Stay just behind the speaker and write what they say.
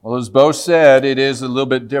Well, as Bo said, it is a little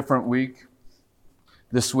bit different week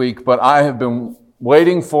this week, but I have been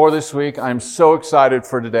waiting for this week. I'm so excited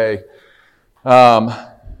for today.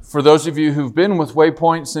 For those of you who've been with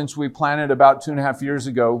Waypoint since we planted about 2.5 years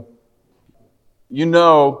ago, you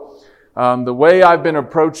know the way I've been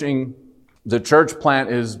approaching the church plant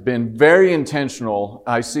has been very intentional.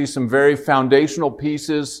 I see some very foundational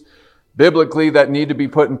pieces biblically that need to be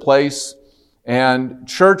put in place. And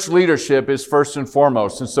church leadership is first and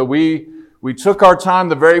foremost. And so we took our time.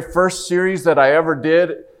 The very first series that I ever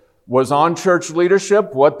did was on church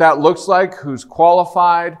leadership, what that looks like, who's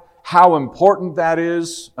qualified, how important that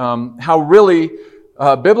is, how really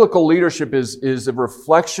biblical leadership is a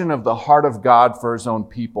reflection of the heart of God for His own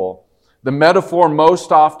people. The metaphor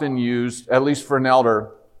most often used, at least for an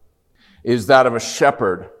elder, is that of a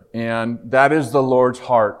shepherd. And that is the Lord's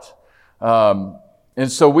heart. And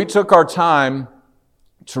so we took our time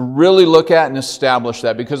to really look at and establish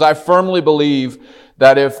that, because I firmly believe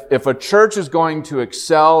that if a church is going to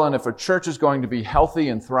excel and if a church is going to be healthy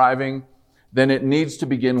and thriving, then it needs to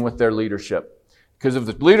begin with their leadership. Because if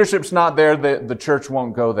the leadership's not there, the church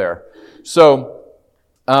won't go there. So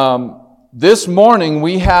this morning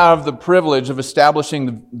we have the privilege of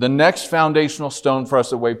establishing the next foundational stone for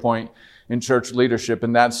us at Waypoint in church leadership,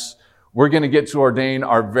 and that's we're going to get to ordain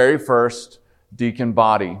our very first deacon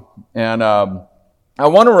body. And I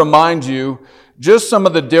want to remind you just some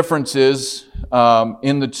of the differences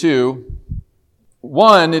in the two.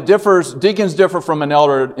 One, deacons differ from an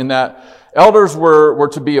elder in that elders were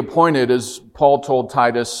to be appointed, as Paul told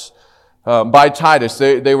Titus, by Titus.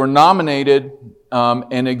 They were nominated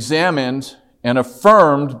and examined and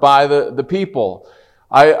affirmed by the people.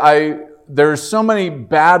 There's so many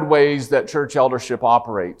bad ways that church eldership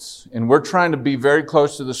operates, and we're trying to be very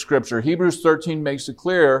close to the Scripture. Hebrews 13 makes it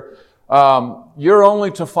clear you're only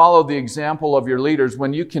to follow the example of your leaders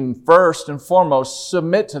when you can first and foremost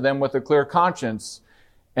submit to them with a clear conscience.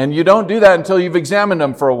 And you don't do that until you've examined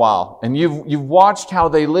them for a while, and you've watched how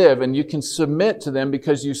they live, and you can submit to them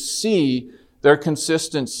because you see their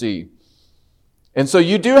consistency. And so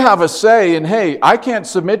you do have a say in, hey, I can't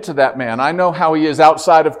submit to that man. I know how he is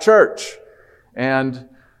outside of church. And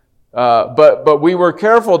but we were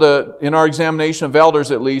careful to, in our examination of elders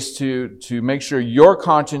at least, to make sure your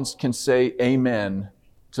conscience can say amen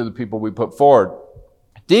to the people we put forward.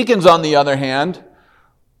 Deacons, on the other hand,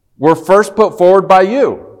 were first put forward by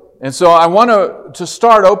you. And so I want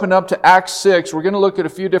to open up to Acts 6. We're going to look at a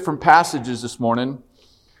few different passages this morning.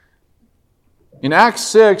 In Acts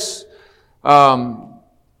 6,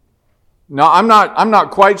 now, I'm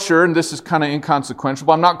not quite sure, and this is kind of inconsequential,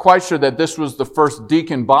 but I'm not quite sure that this was the first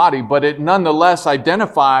deacon body, but it nonetheless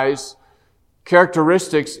identifies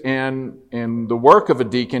characteristics in the work of a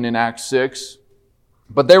deacon in Acts 6.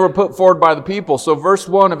 But they were put forward by the people. So verse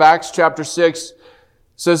 1 of Acts chapter 6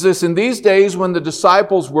 says this: In these days when the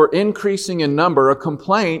disciples were increasing in number, a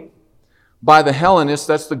complaint by the Hellenists,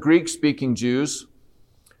 that's the Greek-speaking Jews,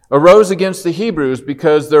 arose against the Hebrews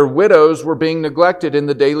because their widows were being neglected in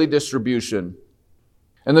the daily distribution.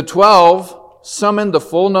 And the 12 summoned the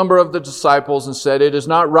full number of the disciples and said, It is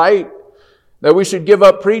not right that we should give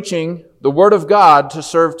up preaching the word of God to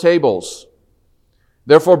serve tables.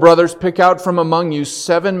 Therefore, brothers, pick out from among you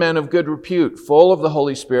 7 men of good repute, full of the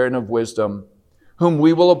Holy Spirit and of wisdom, whom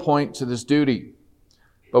we will appoint to this duty.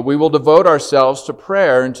 But we will devote ourselves to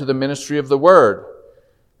prayer and to the ministry of the word.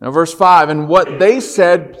 Now, verse 5, and what they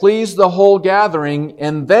said pleased the whole gathering,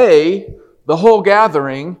 and they, the whole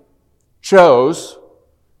gathering, chose.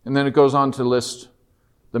 And then it goes on to list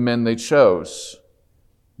the men they chose.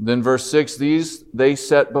 Then verse 6, these they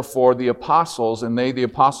set before the apostles, and they, the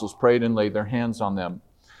apostles, prayed and laid their hands on them.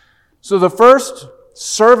 So the first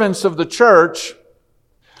servants of the church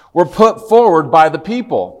were put forward by the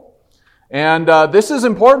people. And this is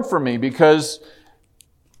important for me because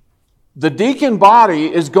the deacon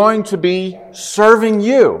body is going to be serving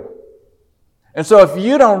you. And so if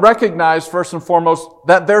you don't recognize, first and foremost,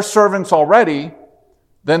 that they're servants already,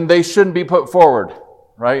 then they shouldn't be put forward,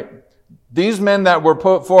 right? These men that were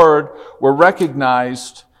put forward were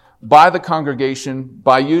recognized by the congregation,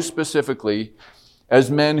 by you specifically,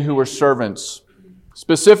 as men who were servants.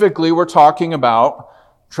 Specifically, we're talking about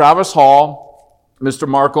Travis Hall, Mr.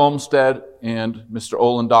 Mark Olmstead, and Mr.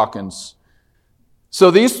 Olin Dawkins. So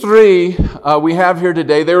these three we have here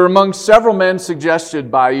today, they were among several men suggested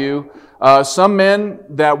by you. Some men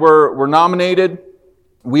that were nominated,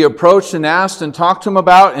 we approached and asked and talked to them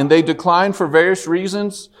about, and they declined for various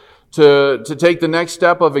reasons to take the next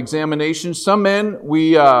step of examination. Some men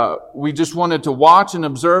we just wanted to watch and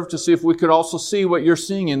observe to see if we could also see what you're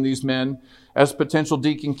seeing in these men as potential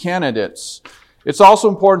deacon candidates. It's also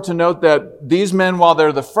important to note that these men, while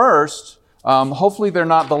they're the first, hopefully they're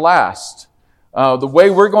not the last. The way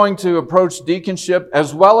we're going to approach deaconship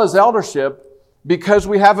as well as eldership, because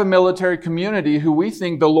we have a military community who we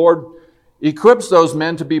think the Lord equips those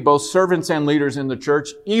men to be both servants and leaders in the church,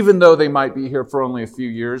 even though they might be here for only a few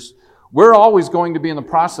years. We're always going to be in the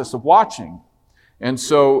process of watching. And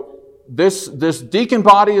so this deacon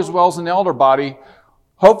body as well as an elder body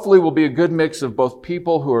hopefully will be a good mix of both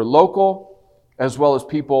people who are local as well as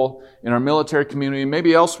people in our military community and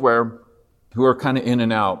maybe elsewhere who are kind of in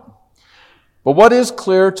and out. But what is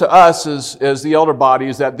clear to us as the elder body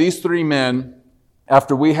is that these three men,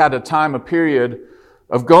 after we had a period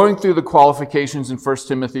of going through the qualifications in 1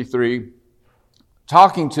 Timothy 3,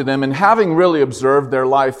 talking to them and having really observed their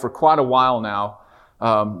life for quite a while now,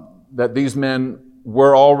 that these men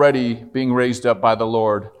were already being raised up by the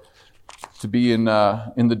Lord to be in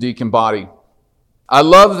the deacon body. I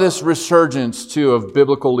love this resurgence, too, of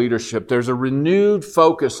biblical leadership. There's a renewed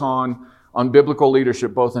focus on biblical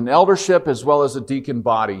leadership, both in eldership as well as a deacon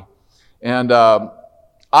body. And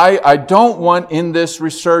I don't want in this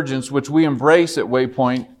resurgence, which we embrace at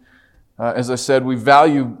Waypoint, as I said, we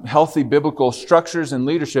value healthy biblical structures and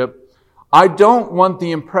leadership. I don't want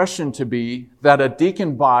the impression to be that a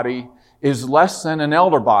deacon body is less than an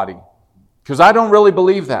elder body, because I don't really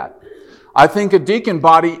believe that. I think a deacon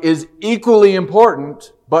body is equally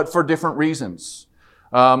important, but for different reasons.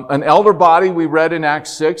 An elder body, we read in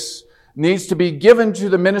Acts 6, needs to be given to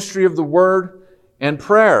the ministry of the word and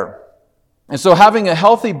prayer. And so having a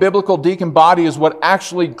healthy biblical deacon body is what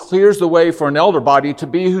actually clears the way for an elder body to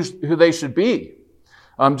be who they should be.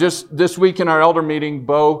 Just this week in our elder meeting,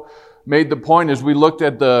 Bo made the point as we looked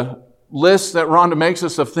at the list that Rhonda makes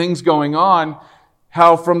us of things going on,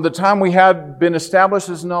 how from the time we had been established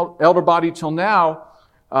as an elder body till now,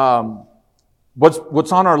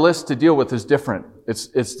 what's on our list to deal with is different.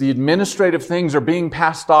 It's the administrative things are being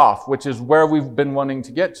passed off, which is where we've been wanting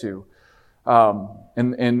to get to.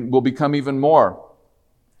 And will become even more.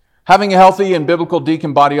 Having a healthy and biblical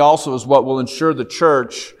deacon body also is what will ensure the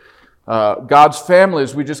church, God's family,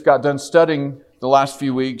 as we just got done studying the last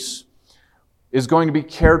few weeks, is going to be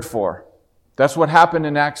cared for. That's what happened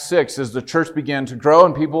in Acts 6 as the church began to grow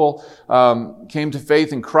and people came to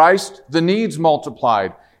faith in Christ. The needs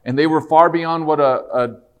multiplied, and they were far beyond what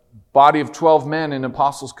a body of 12 men and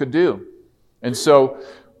apostles could do. And so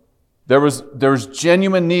there was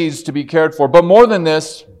genuine needs to be cared for. But more than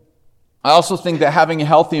this, I also think that having a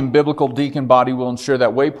healthy and biblical deacon body will ensure that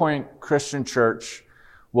Waypoint Christian Church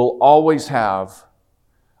will always have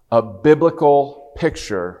a biblical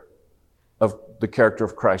picture of the character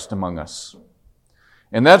of Christ among us.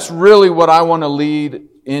 And that's really what I want to lead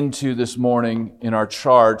into this morning in our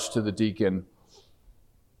charge to the deacon.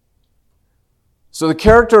 So the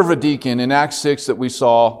character of a deacon in Acts 6 that we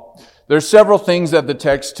saw, there's several things that the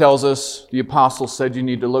text tells us the apostles said you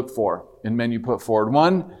need to look for in men you put forward.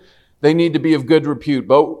 One, they need to be of good repute,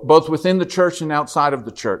 both within the church and outside of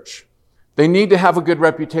the church. They need to have a good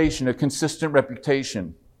reputation, a consistent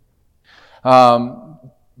reputation.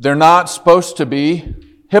 They're not supposed to be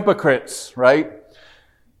hypocrites, right?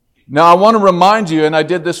 Now, I want to remind you, and I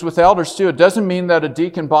did this with elders too, it doesn't mean that a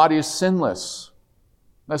deacon body is sinless.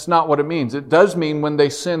 That's not what it means. It does mean when they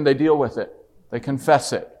sin, they deal with it. They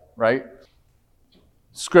confess it, right?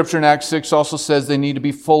 Scripture in Acts 6 also says they need to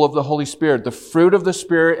be full of the Holy Spirit. The fruit of the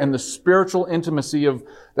Spirit and the spiritual intimacy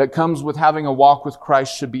that comes with having a walk with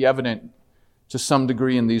Christ should be evident to some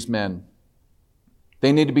degree in these men.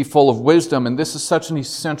 They need to be full of wisdom, and this is such an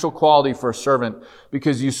essential quality for a servant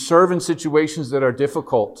because you serve in situations that are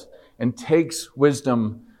difficult and takes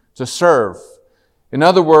wisdom to serve. In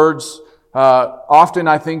other words, often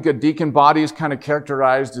I think a deacon body is kind of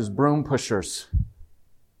characterized as broom pushers.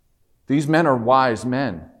 These men are wise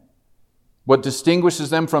men. What distinguishes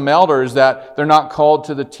them from elders is that they're not called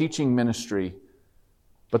to the teaching ministry,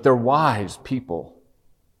 but they're wise people.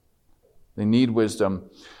 They need wisdom.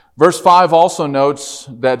 Verse 5 also notes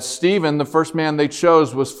that Stephen, the first man they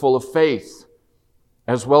chose, was full of faith,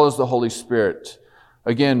 as well as the Holy Spirit.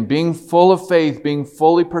 Again, being full of faith, being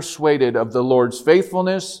fully persuaded of the Lord's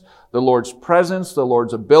faithfulness, the Lord's presence, the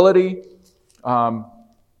Lord's ability,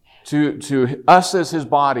 to us as His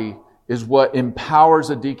body is what empowers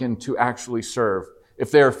a deacon to actually serve.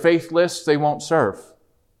 If they are faithless, they won't serve.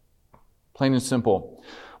 Plain and simple.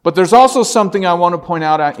 But there's also something I want to point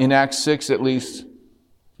out in Acts 6 at least,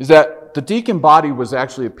 is that the deacon body was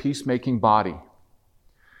actually a peacemaking body.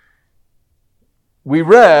 We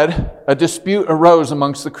read a dispute arose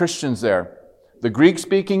amongst the Christians there, the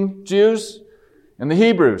Greek-speaking Jews and the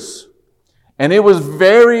Hebrews. And it was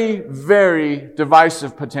very, very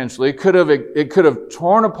divisive potentially. It could have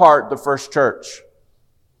torn apart the first church.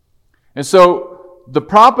 And so the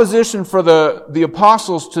proposition for the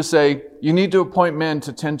apostles to say, you need to appoint men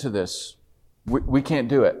to tend to this. We can't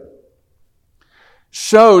do it.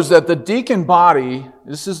 Shows that the deacon body,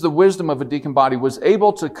 this is the wisdom of a deacon body, was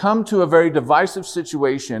able to come to a very divisive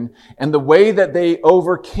situation, and the way that they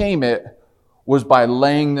overcame it was by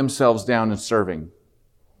laying themselves down and serving.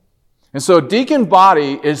 And so a deacon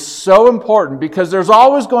body is so important because there's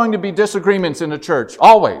always going to be disagreements in a church.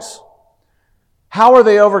 Always. How are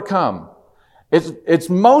they overcome? It's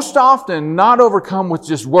most often not overcome with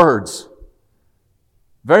just words.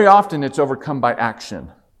 Very often it's overcome by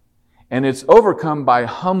action. And it's overcome by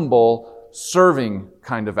humble, serving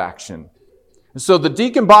kind of action. And so the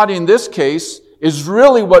deacon body in this case is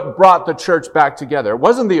really what brought the church back together. It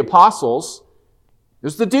wasn't the apostles. It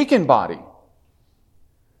was the deacon body.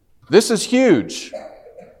 This is huge.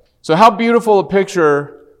 So how beautiful a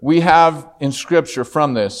picture we have in Scripture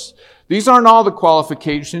from this. These aren't all the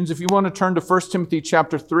qualifications. If you want to turn to 1 Timothy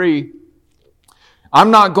chapter 3, I'm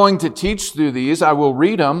not going to teach through these. I will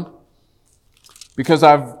read them because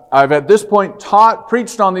I've at this point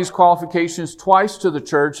preached on these qualifications twice to the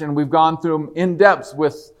church, and we've gone through them in depth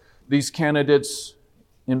with these candidates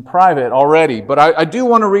in private already. But I do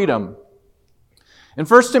want to read them. In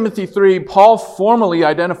 1 Timothy 3, Paul formally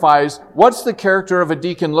identifies what's the character of a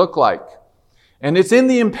deacon look like. And it's in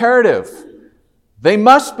the imperative. They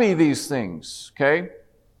must be these things, okay?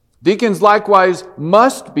 Deacons likewise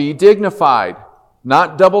must be dignified,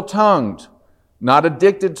 not double-tongued, not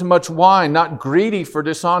addicted to much wine, not greedy for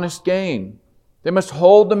dishonest gain. They must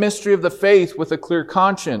hold the mystery of the faith with a clear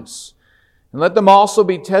conscience. And let them also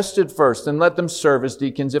be tested first, and let them serve as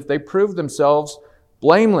deacons if they prove themselves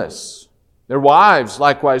blameless. Their wives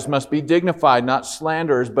likewise must be dignified, not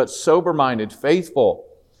slanderers, but sober-minded, faithful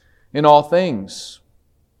in all things.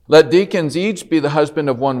 Let deacons each be the husband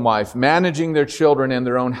of one wife, managing their children and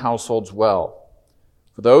their own households well.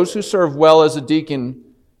 For those who serve well as a deacon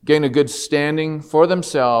gain a good standing for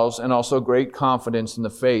themselves and also great confidence in the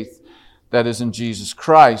faith that is in Jesus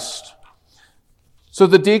Christ. So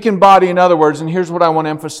the deacon body, in other words, and here's what I want to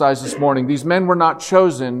emphasize this morning. These men were not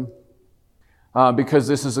chosen because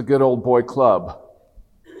this is a good old boy club.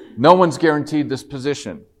 No one's guaranteed this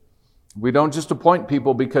position. We don't just appoint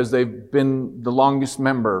people because they've been the longest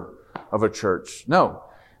member of a church. No,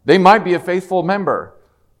 they might be a faithful member,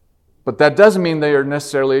 but that doesn't mean they are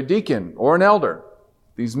necessarily a deacon or an elder.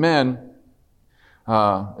 These men,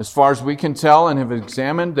 as far as we can tell and have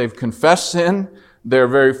examined, they've confessed sin. They're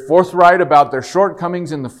very forthright about their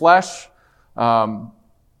shortcomings in the flesh.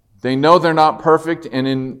 They know they're not perfect, and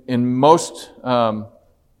in all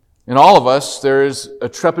of us, there is a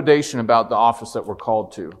trepidation about the office that we're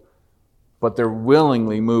called to. But they're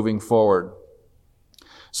willingly moving forward.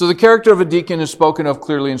 So the character of a deacon is spoken of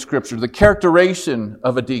clearly in Scripture. The characterization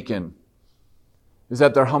of a deacon is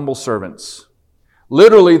that they're humble servants.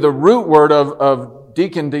 Literally, the root word of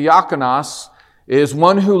deacon, diakonos, is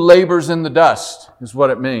one who labors in the dust, is what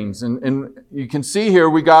it means. And you can see here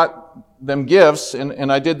we got them gifts,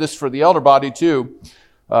 and I did this for the elder body too.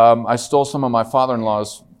 I stole some of my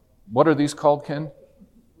father-in-law's, what are these called, Ken?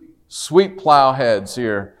 Sweet plow heads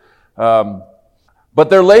here. But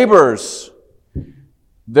they're laborers.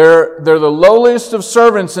 They're the lowliest of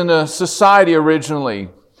servants in a society originally.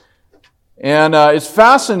 And it's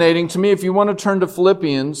fascinating to me, if you want to turn to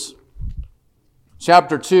Philippians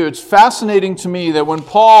chapter 2, it's fascinating to me that when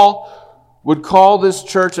Paul would call this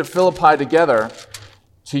church at Philippi together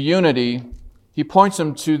to unity, he points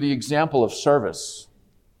them to the example of service.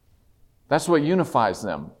 That's what unifies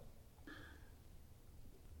them.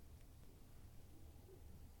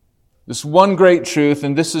 This one great truth,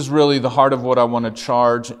 and this is really the heart of what I want to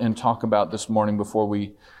charge and talk about this morning before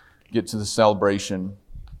we get to the celebration.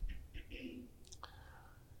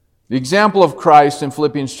 The example of Christ in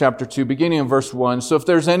Philippians chapter 2, beginning in verse 1. So if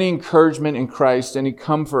there's any encouragement in Christ, any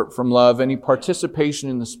comfort from love, any participation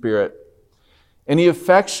in the Spirit, any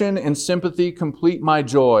affection and sympathy, complete my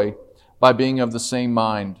joy by being of the same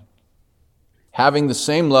mind, having the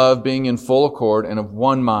same love, being in full accord and of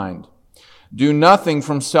one mind. Do nothing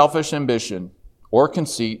from selfish ambition or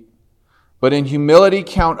conceit, but in humility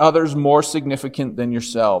count others more significant than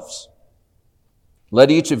yourselves.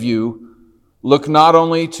 Let each of you look not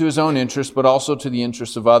only to his own interest, but also to the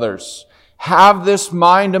interests of others. Have this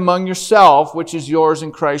mind among yourself, which is yours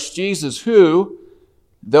in Christ Jesus, who,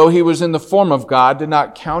 though he was in the form of God, did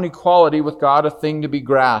not count equality with God a thing to be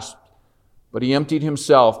grasped, but he emptied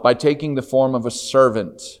himself by taking the form of a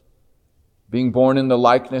servant, Being born in the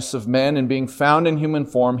likeness of men and being found in human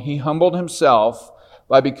form, he humbled himself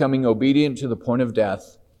by becoming obedient to the point of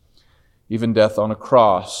death, even death on a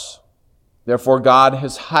cross. Therefore God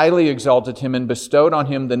has highly exalted him and bestowed on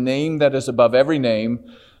him the name that is above every name,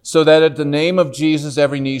 so that at the name of Jesus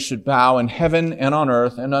every knee should bow in heaven and on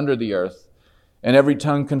earth and under the earth, and every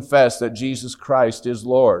tongue confess that Jesus Christ is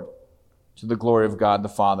Lord, to the glory of God the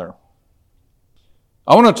Father.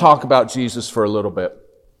 I want to talk about Jesus for a little bit.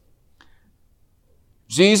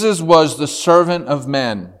 Jesus was the servant of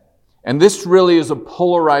men, and this really is a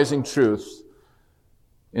polarizing truth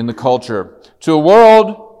in the culture. To a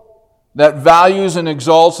world that values and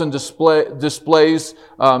exalts and displays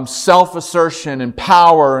self-assertion and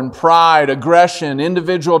power and pride, aggression,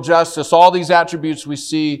 individual justice, all these attributes we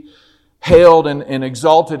see hailed and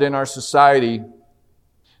exalted in our society.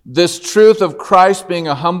 This truth of Christ being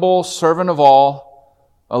a humble servant of all,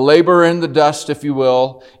 a laborer in the dust, if you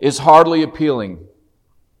will, is hardly appealing.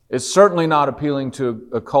 It's certainly not appealing to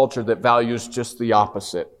a culture that values just the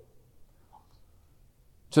opposite.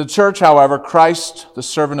 To the church, however, Christ, the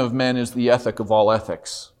servant of men, is the ethic of all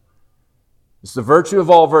ethics. It's the virtue of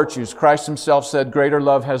all virtues. Christ himself said, greater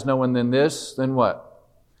love has no one than this, than what?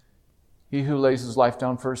 He who lays his life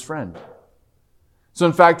down for his friend. So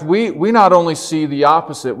in fact, we not only see the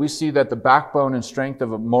opposite, we see that the backbone and strength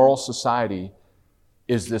of a moral society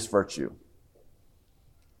is this virtue.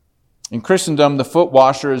 In Christendom, the foot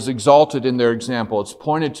washer is exalted in their example. It's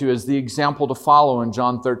pointed to as the example to follow in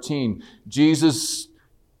John 13. Jesus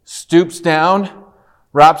stoops down,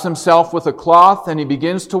 wraps himself with a cloth, and he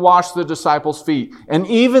begins to wash the disciples' feet. And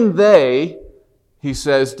even they, he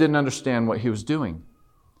says, didn't understand what he was doing.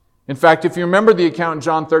 In fact, if you remember the account in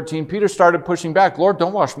John 13, Peter started pushing back. Lord,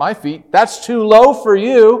 don't wash my feet. That's too low for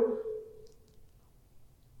you.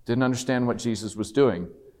 Didn't understand what Jesus was doing.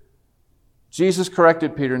 Jesus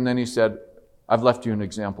corrected Peter, and then he said, I've left you an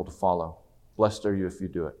example to follow. Blessed are you if you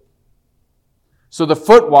do it. So the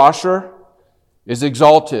foot washer is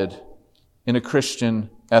exalted in a Christian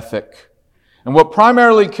ethic. And what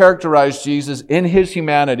primarily characterized Jesus in his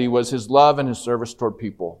humanity was his love and his service toward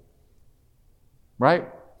people. Right?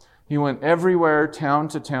 He went everywhere, town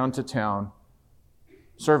to town to town,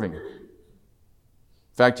 serving. In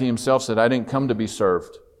fact, he himself said, I didn't come to be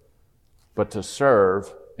served, but to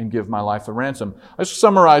serve and give my life a ransom. Let's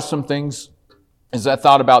summarize some things as I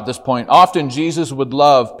thought about this point. Often Jesus would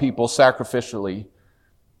love people sacrificially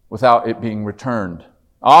without it being returned.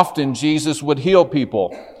 Often Jesus would heal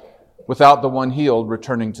people without the one healed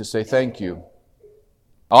returning to say thank you.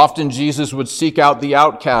 Often Jesus would seek out the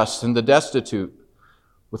outcasts and the destitute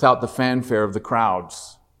without the fanfare of the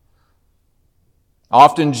crowds.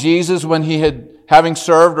 Often Jesus, when he having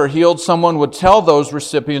served or healed someone, would tell those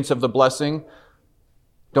recipients of the blessing,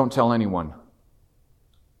 don't tell anyone.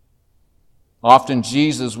 Often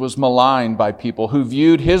Jesus was maligned by people who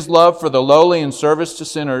viewed his love for the lowly and service to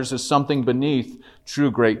sinners as something beneath true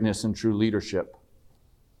greatness and true leadership.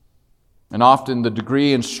 And often the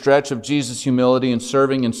degree and stretch of Jesus' humility and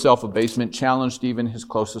serving and self-abasement challenged even his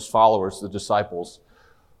closest followers, the disciples.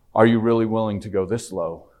 Are you really willing to go this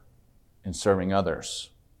low in serving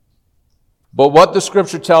others? But what the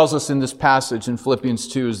Scripture tells us in this passage in Philippians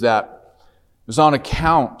 2 is that it was on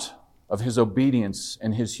account of his obedience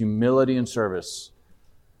and his humility and service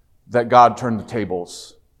that God turned the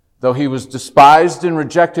tables. Though he was despised and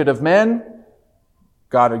rejected of men,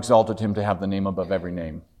 God exalted him to have the name above every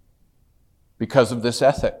name because of this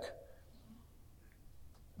ethic.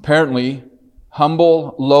 Apparently,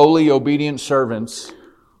 humble, lowly, obedient servants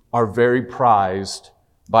are very prized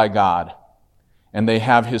by God, and they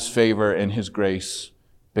have his favor and his grace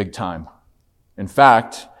big time. In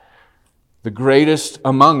fact, the greatest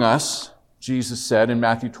among us, Jesus said in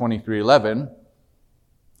Matthew 23:11,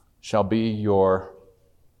 shall be your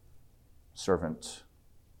servant.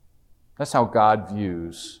 That's how God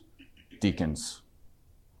views deacons,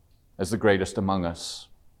 as the greatest among us.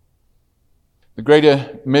 The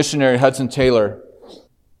great missionary Hudson Taylor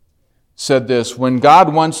said this, when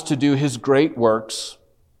God wants to do his great works,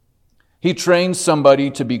 he trains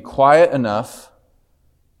somebody to be quiet enough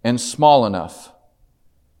and small enough,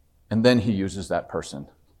 and then he uses that person.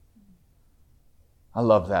 I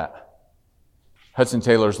love that. Hudson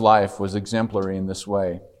Taylor's life was exemplary in this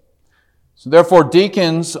way. So therefore,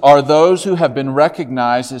 deacons are those who have been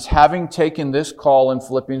recognized as having taken this call in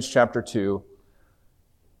Philippians chapter 2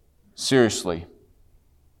 seriously.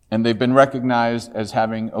 And they've been recognized as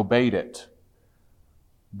having obeyed it.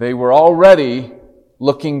 They were already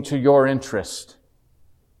looking to your interest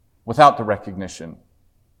without the recognition.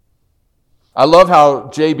 I love how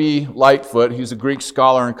J.B. Lightfoot, he's a Greek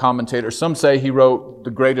scholar and commentator. Some say he wrote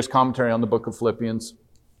the greatest commentary on the book of Philippians.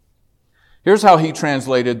 Here's how he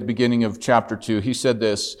translated the beginning of chapter 2. He said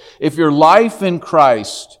this: "If your life in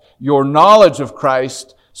Christ, your knowledge of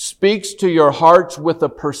Christ, speaks to your hearts with a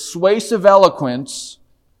persuasive eloquence,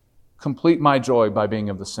 complete my joy by being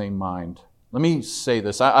of the same mind." Let me say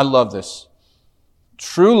this. I love this.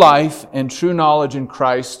 True life and true knowledge in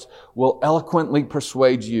Christ will eloquently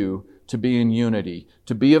persuade you to be in unity,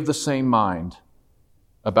 to be of the same mind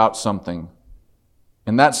about something.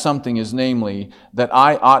 And that something is namely that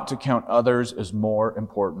I ought to count others as more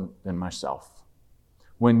important than myself.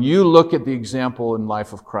 When you look at the example in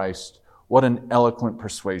life of Christ, what an eloquent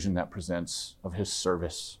persuasion that presents of his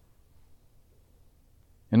service.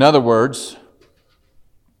 In other words,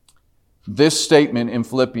 this statement in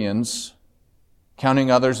Philippians,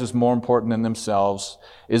 counting others as more important than themselves,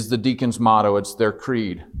 is the deacon's motto. It's their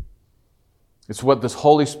creed. It's what the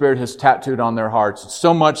Holy Spirit has tattooed on their hearts.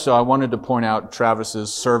 So much so I wanted to point out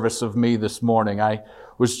Travis's service of me this morning. I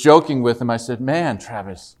was joking with him. I said, "Man,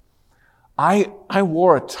 Travis, I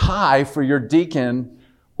wore a tie for your deacon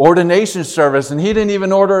ordination service, and he didn't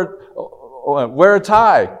even wear a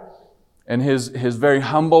tie." And his very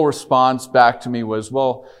humble response back to me was,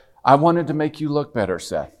 "Well, I wanted to make you look better,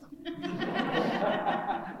 Seth."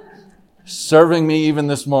 Serving me even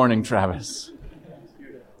this morning, Travis.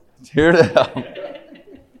 Here to help.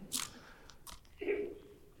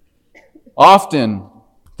 Often,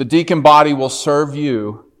 the deacon body will serve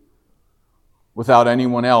you without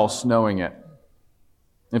anyone else knowing it.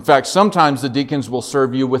 In fact, sometimes the deacons will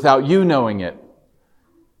serve you without you knowing it.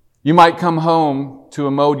 You might come home to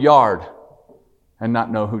a mowed yard and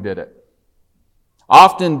not know who did it.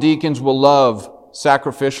 Often, deacons will love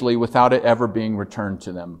sacrificially without it ever being returned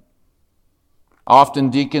to them. Often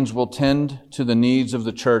deacons will tend to the needs of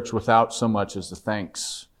the church without so much as a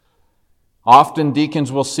thanks. Often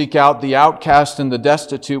deacons will seek out the outcast and the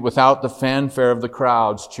destitute without the fanfare of the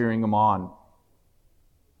crowds cheering them on.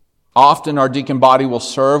 Often our deacon body will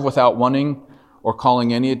serve without wanting or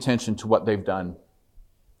calling any attention to what they've done.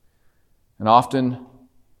 And often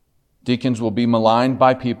deacons will be maligned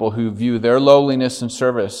by people who view their lowliness and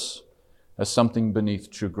service as something beneath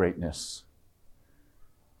true greatness.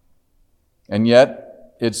 And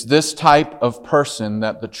yet, it's this type of person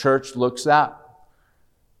that the church looks at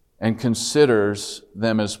and considers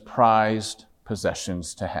them as prized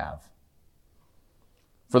possessions to have.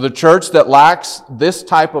 For the church that lacks this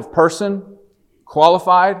type of person,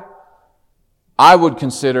 qualified, I would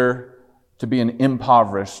consider to be an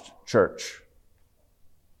impoverished church,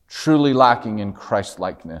 truly lacking in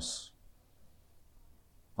Christ-likeness.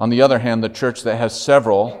 On the other hand, the church that has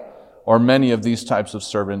several or many of these types of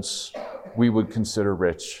servants, we would consider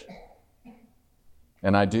rich.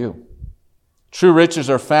 And I do. True riches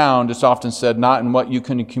are found, it's often said, not in what you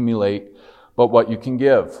can accumulate, but what you can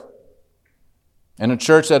give. And a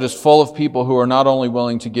church that is full of people who are not only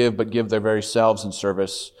willing to give, but give their very selves in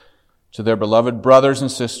service to their beloved brothers and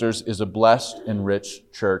sisters is a blessed and rich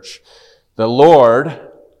church. The Lord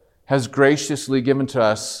has graciously given to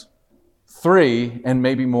us 3 and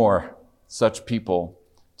maybe more such people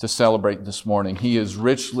to celebrate this morning. He has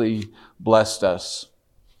richly blessed us.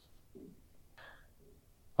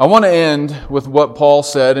 I want to end with what Paul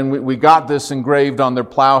said, and we got this engraved on their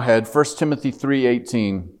plowhead, 1 Timothy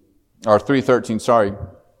 3:13. It's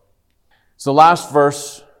the last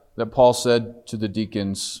verse that Paul said to the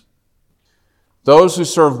deacons. Those who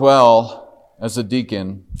serve well as a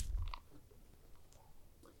deacon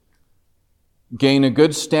gain a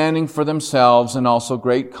good standing for themselves and also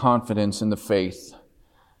great confidence in the faith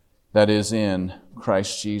that is in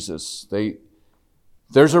Christ Jesus.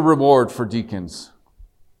 There's a reward for deacons.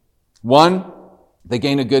 1, they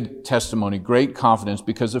gain a good testimony, great confidence,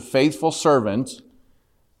 because a faithful servant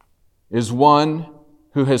is one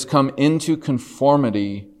who has come into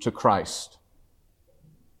conformity to Christ.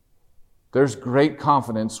 There's great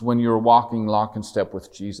confidence when you're walking lock and step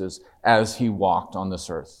with Jesus as he walked on this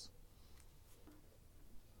earth.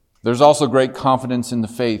 There's also great confidence in the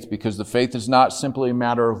faith, because the faith is not simply a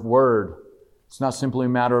matter of word. It's not simply a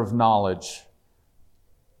matter of knowledge,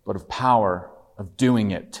 but of power, of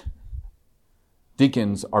doing it.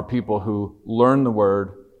 Deacons are people who learn the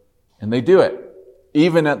word, and they do it,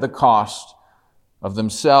 even at the cost of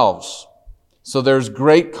themselves. So there's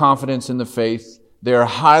great confidence in the faith. They are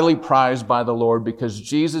highly prized by the Lord, because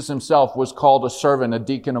Jesus himself was called a servant, a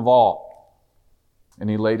deacon of all,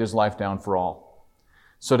 and he laid his life down for all.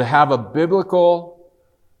 So to have a biblical,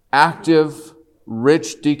 active,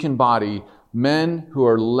 rich deacon body, men who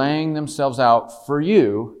are laying themselves out for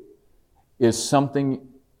you, is something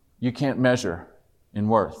you can't measure in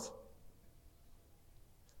worth.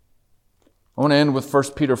 I want to end with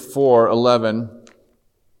 1 Peter 4:11, and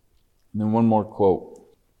then one more quote.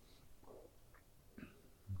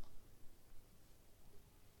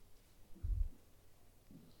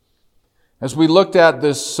 As we looked at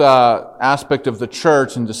this aspect of the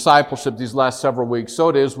church and discipleship these last several weeks, so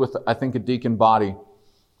it is with, I think, a deacon body.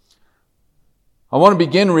 I want to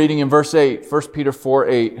begin reading in verse 8, 1 Peter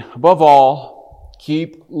 4:8. Above all,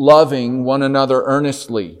 keep loving one another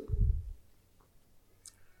earnestly.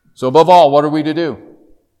 So above all, what are we to do?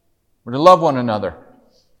 We're to love one another.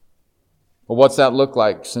 Well, what's that look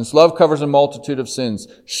like? Since love covers a multitude of sins,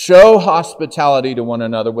 show hospitality to one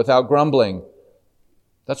another without grumbling.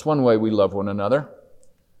 That's one way we love one another.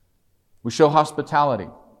 We show hospitality.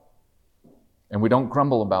 And we don't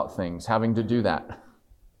grumble about things having to do that.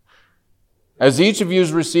 As each of you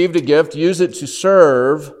has received a gift, use it to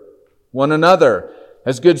serve one another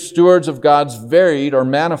as good stewards of God's varied or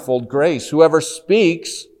manifold grace. Whoever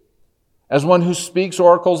speaks as one who speaks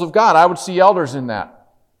oracles of God. I would see elders in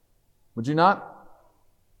that. Would you not?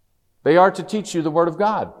 They are to teach you the Word of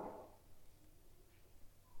God.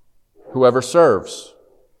 Whoever serves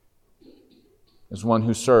is one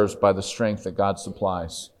who serves by the strength that God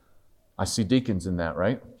supplies. I see deacons in that,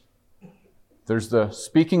 right? There's the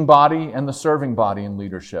speaking body and the serving body in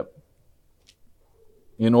leadership.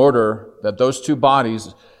 In order that those two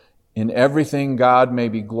bodies, in everything God may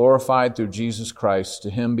be glorified through Jesus Christ. To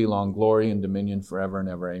Him belong glory and dominion forever and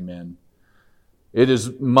ever. Amen. It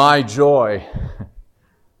is my joy,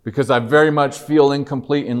 because I very much feel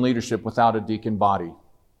incomplete in leadership without a deacon body.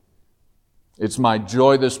 It's my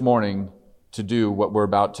joy this morning to do what we're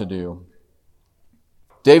about to do.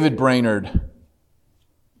 David Brainerd,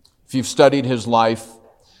 if you've studied his life,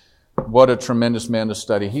 what a tremendous man to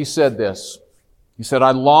study. He said this. He said,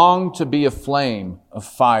 I long to be a flame of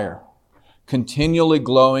fire, continually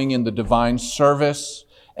glowing in the divine service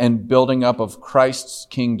and building up of Christ's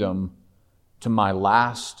kingdom to my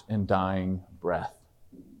last and dying breath.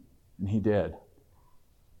 And he did.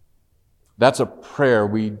 That's a prayer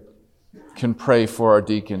we can pray for our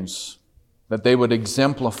deacons, that they would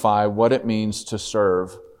exemplify what it means to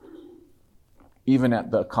serve, even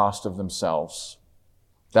at the cost of themselves.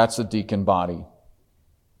 That's a deacon body.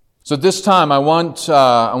 So this time I want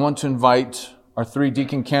to invite our three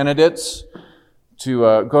deacon candidates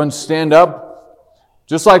to go and stand up,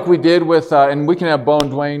 just like we did with, and we can have Bo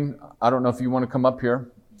and Dwayne. I don't know if you want to come up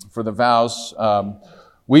here for the vows.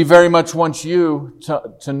 We very much want you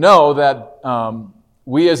to know that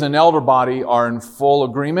we as an elder body are in full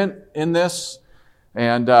agreement in this.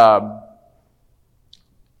 And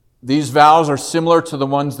these vows are similar to the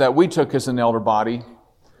ones that we took as an elder body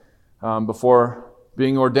before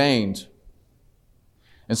being ordained.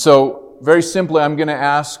 And so, very simply, I'm going to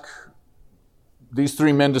ask these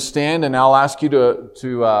three men to stand, and I'll ask you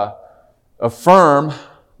to affirm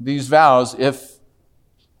these vows if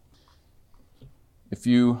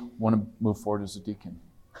you want to move forward as a deacon.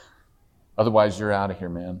 Otherwise, you're out of here,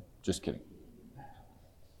 man. Just kidding.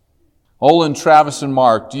 Olin, Travis, and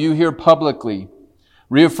Mark, do you here publicly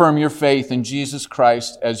reaffirm your faith in Jesus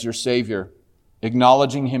Christ as your Savior,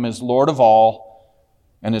 acknowledging Him as Lord of all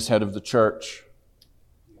and as head of the church?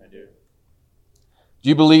 I do. Do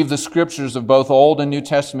you believe the Scriptures of both Old and New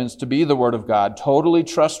Testaments to be the Word of God, totally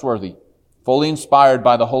trustworthy, fully inspired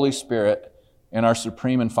by the Holy Spirit, and our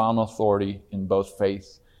supreme and final authority in both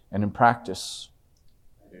faith and in practice?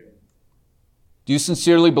 I do. Do you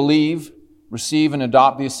sincerely believe, receive, and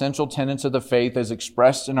adopt the essential tenets of the faith as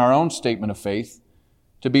expressed in our own statement of faith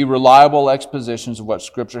to be reliable expositions of what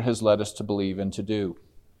Scripture has led us to believe and to do?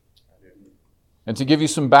 And to give you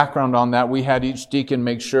some background on that, we had each deacon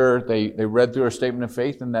make sure they read through our statement of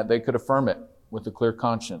faith and that they could affirm it with a clear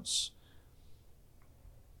conscience.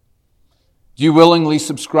 Do you willingly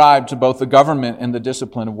subscribe to both the government and the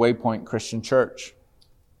discipline of Waypoint Christian Church?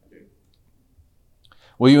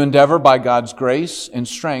 Will you endeavor by God's grace and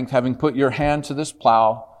strength, having put your hand to this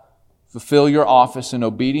plow, fulfill your office in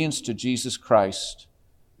obedience to Jesus Christ,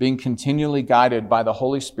 being continually guided by the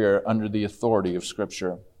Holy Spirit under the authority of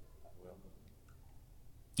Scripture?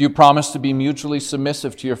 Do you promise to be mutually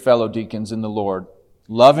submissive to your fellow deacons in the Lord,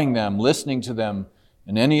 loving them, listening to them,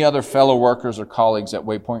 and any other fellow workers or colleagues at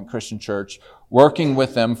Waypoint Christian Church, working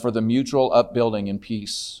with them for the mutual upbuilding and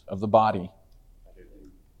peace of the body?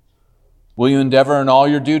 Will you endeavor in all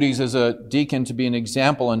your duties as a deacon to be an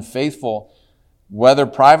example and faithful, whether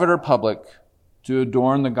private or public, to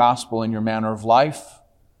adorn the gospel in your manner of life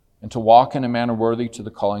and to walk in a manner worthy to the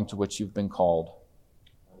calling to which you've been called?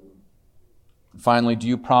 Finally, do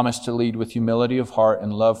you promise to lead with humility of heart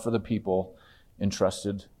and love for the people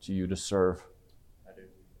entrusted to you to serve. I do.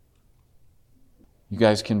 You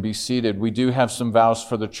guys can be seated. We do have some vows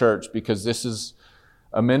for the church because this is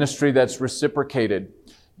a ministry that's reciprocated.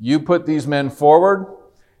 You put these men forward,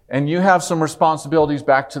 and you have some responsibilities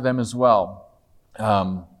back to them as well.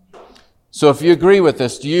 So if you agree with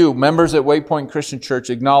this, do you, members at Waypoint Christian Church,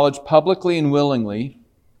 acknowledge publicly and willingly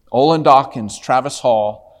Olin Dawkins, Travis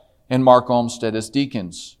Hall, and Mark Olmsted as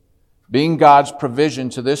deacons, being God's provision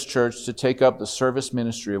to this church to take up the service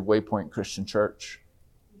ministry of Waypoint Christian Church?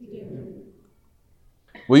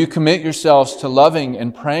 Will you commit yourselves to loving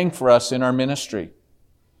and praying for us in our ministry,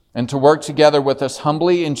 and to work together with us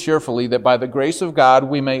humbly and cheerfully, that by the grace of God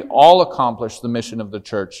we may all accomplish the mission of the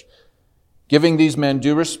church, giving these men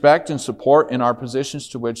due respect and support in our positions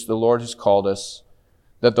to which the Lord has called us,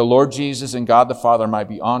 that the Lord Jesus and God the Father might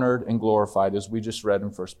be honored and glorified, as we just read in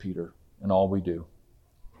 1 Peter, in all we do.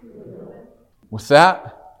 With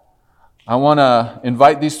that, I want to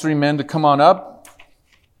invite these three men to come on up.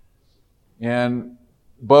 And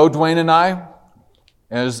Bo, Dwayne, and I,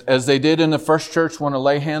 as they did in the first church, want to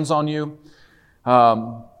lay hands on you,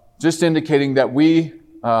 just indicating that we,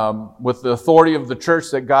 with the authority of the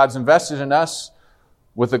church that God's invested in us,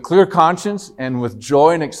 with a clear conscience and with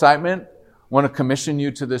joy and excitement, want to commission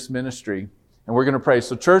you to this ministry. And we're going to pray.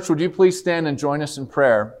 So church, would you please stand and join us in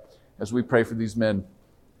prayer as we pray for these men?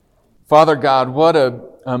 Father God, what an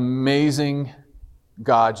amazing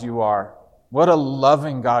God you are. What a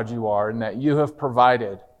loving God you are, in that you have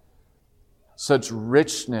provided such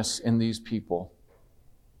richness in these people.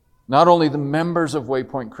 Not only the members of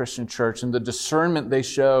Waypoint Christian Church and the discernment they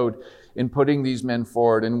showed in putting these men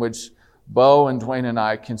forward, in which Bo and Dwayne and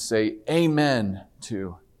I can say amen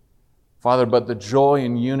to, Father, but the joy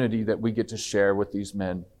and unity that we get to share with these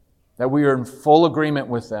men, that we are in full agreement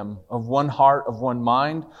with them, of one heart, of one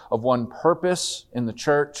mind, of one purpose in the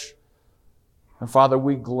church. And Father,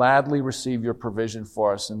 we gladly receive your provision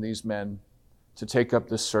for us in these men to take up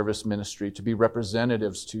this service ministry, to be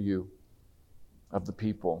representatives to you of the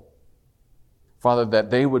people. Father, that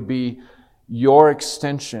they would be your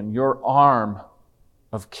extension, your arm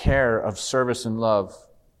of care, of service and love.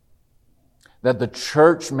 That the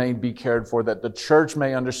church may be cared for, that the church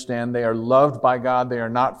may understand they are loved by God, they are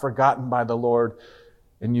not forgotten by the Lord,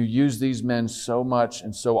 and you use these men so much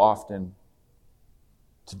and so often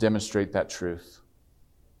to demonstrate that truth.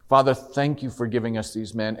 Father, thank you for giving us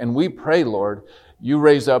these men, and we pray, Lord, you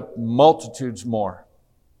raise up multitudes more.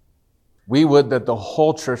 We would that the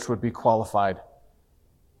whole church would be qualified.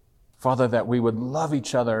 Father, that we would love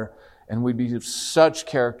each other and we'd be of such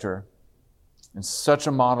character and such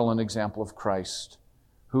a model and example of Christ,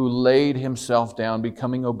 who laid himself down,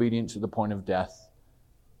 becoming obedient to the point of death,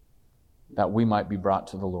 that we might be brought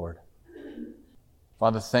to the Lord.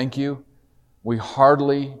 Father, thank you. We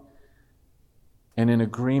heartily and in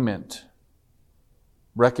agreement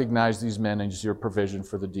recognize these men as your provision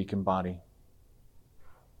for the deacon body.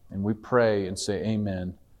 And we pray and say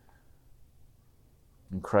amen.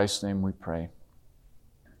 In Christ's name we pray.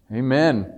 Amen.